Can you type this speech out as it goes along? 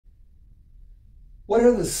What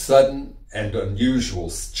are the sudden and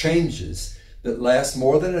unusual changes that last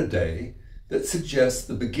more than a day that suggest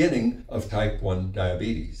the beginning of type 1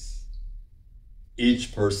 diabetes?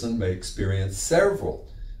 Each person may experience several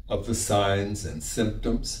of the signs and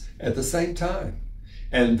symptoms at the same time,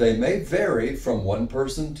 and they may vary from one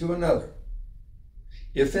person to another.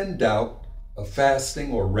 If in doubt, a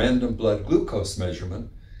fasting or random blood glucose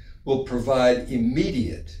measurement will provide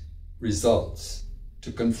immediate results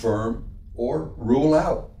to confirm or rule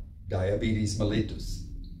out diabetes mellitus.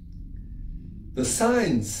 The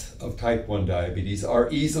signs of type 1 diabetes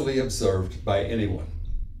are easily observed by anyone.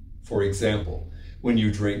 For example, when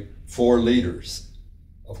you drink 4 liters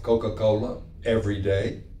of Coca-Cola every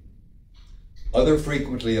day. Other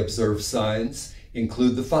frequently observed signs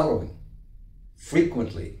include the following: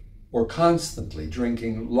 frequently or constantly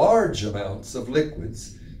drinking large amounts of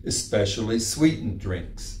liquids, especially sweetened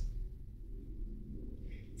drinks.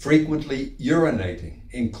 Frequently urinating,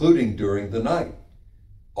 including during the night,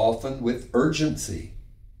 often with urgency.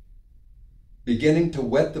 Beginning to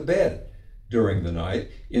wet the bed during the night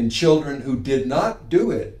in children who did not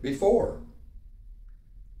do it before.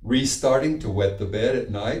 Restarting to wet the bed at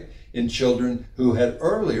night in children who had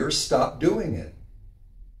earlier stopped doing it.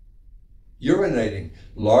 Urinating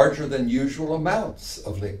larger than usual amounts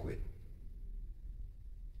of liquid.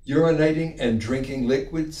 Urinating and drinking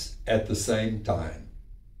liquids at the same time.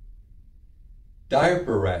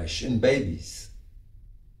 Diaper rash in babies.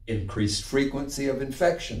 Increased frequency of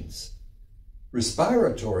infections.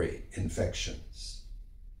 Respiratory infections.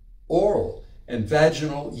 Oral and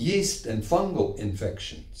vaginal yeast and fungal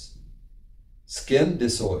infections. Skin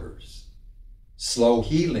disorders. Slow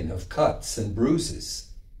healing of cuts and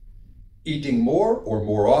bruises. Eating more or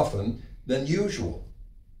more often than usual.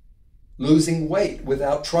 Losing weight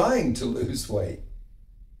without trying to lose weight.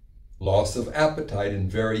 Loss of appetite in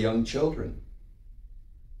very young children.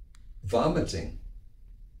 Vomiting.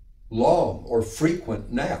 Long or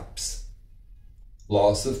frequent naps.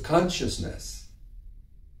 Loss of consciousness.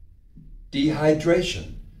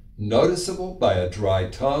 Dehydration, noticeable by a dry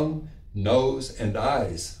tongue, nose, and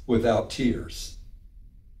eyes without tears.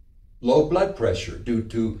 Low blood pressure due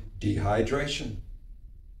to dehydration.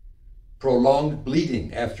 Prolonged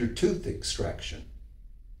bleeding after tooth extraction.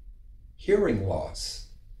 Hearing loss.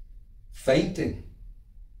 Fainting.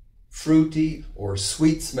 Fruity or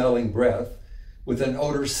sweet-smelling breath with an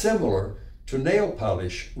odor similar to nail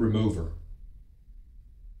polish remover.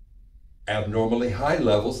 Abnormally high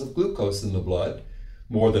levels of glucose in the blood,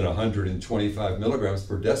 more than 125 milligrams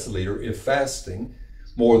per deciliter if fasting,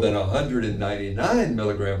 more than 199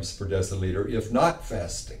 milligrams per deciliter if not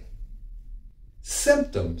fasting.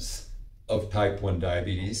 Symptoms of type 1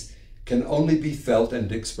 diabetes can only be felt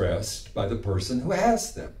and expressed by the person who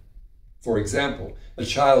has them. For example, a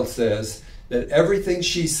child says that everything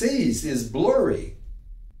she sees is blurry.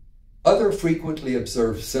 Other frequently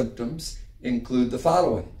observed symptoms include the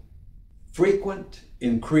following: frequent,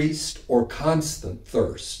 increased, or constant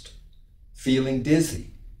thirst, feeling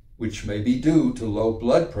dizzy, which may be due to low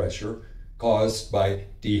blood pressure caused by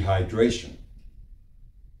dehydration,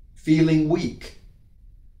 feeling weak,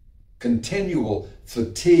 continual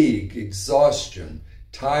fatigue, exhaustion,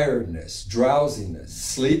 tiredness, drowsiness,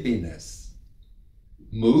 sleepiness,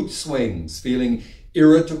 mood swings, feeling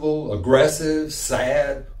irritable, aggressive,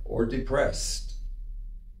 sad, or depressed,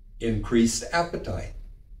 increased appetite,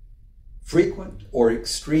 frequent or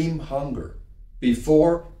extreme hunger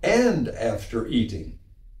before and after eating,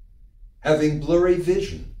 having blurry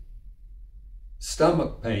vision,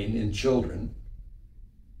 stomach pain in children,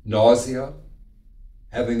 nausea,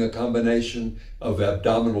 having a combination of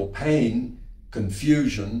abdominal pain,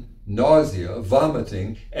 confusion, nausea,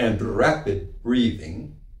 vomiting, and rapid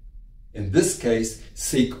breathing. In this case,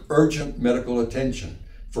 seek urgent medical attention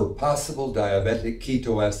for possible diabetic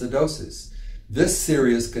ketoacidosis. This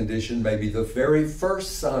serious condition may be the very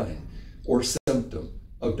first sign or symptom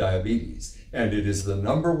of diabetes, and it is the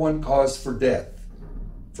 #1 cause for death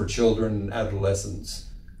for children and adolescents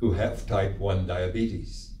who have type 1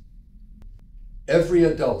 diabetes. Every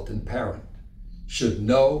adult and parent should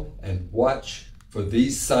know and watch for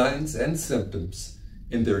these signs and symptoms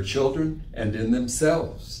in their children and in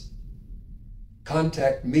themselves.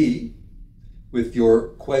 Contact me with your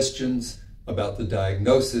questions about the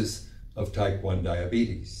diagnosis of type 1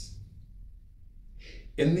 diabetes.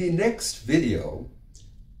 In the next video,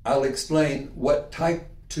 I'll explain what type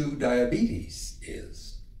 2 diabetes is.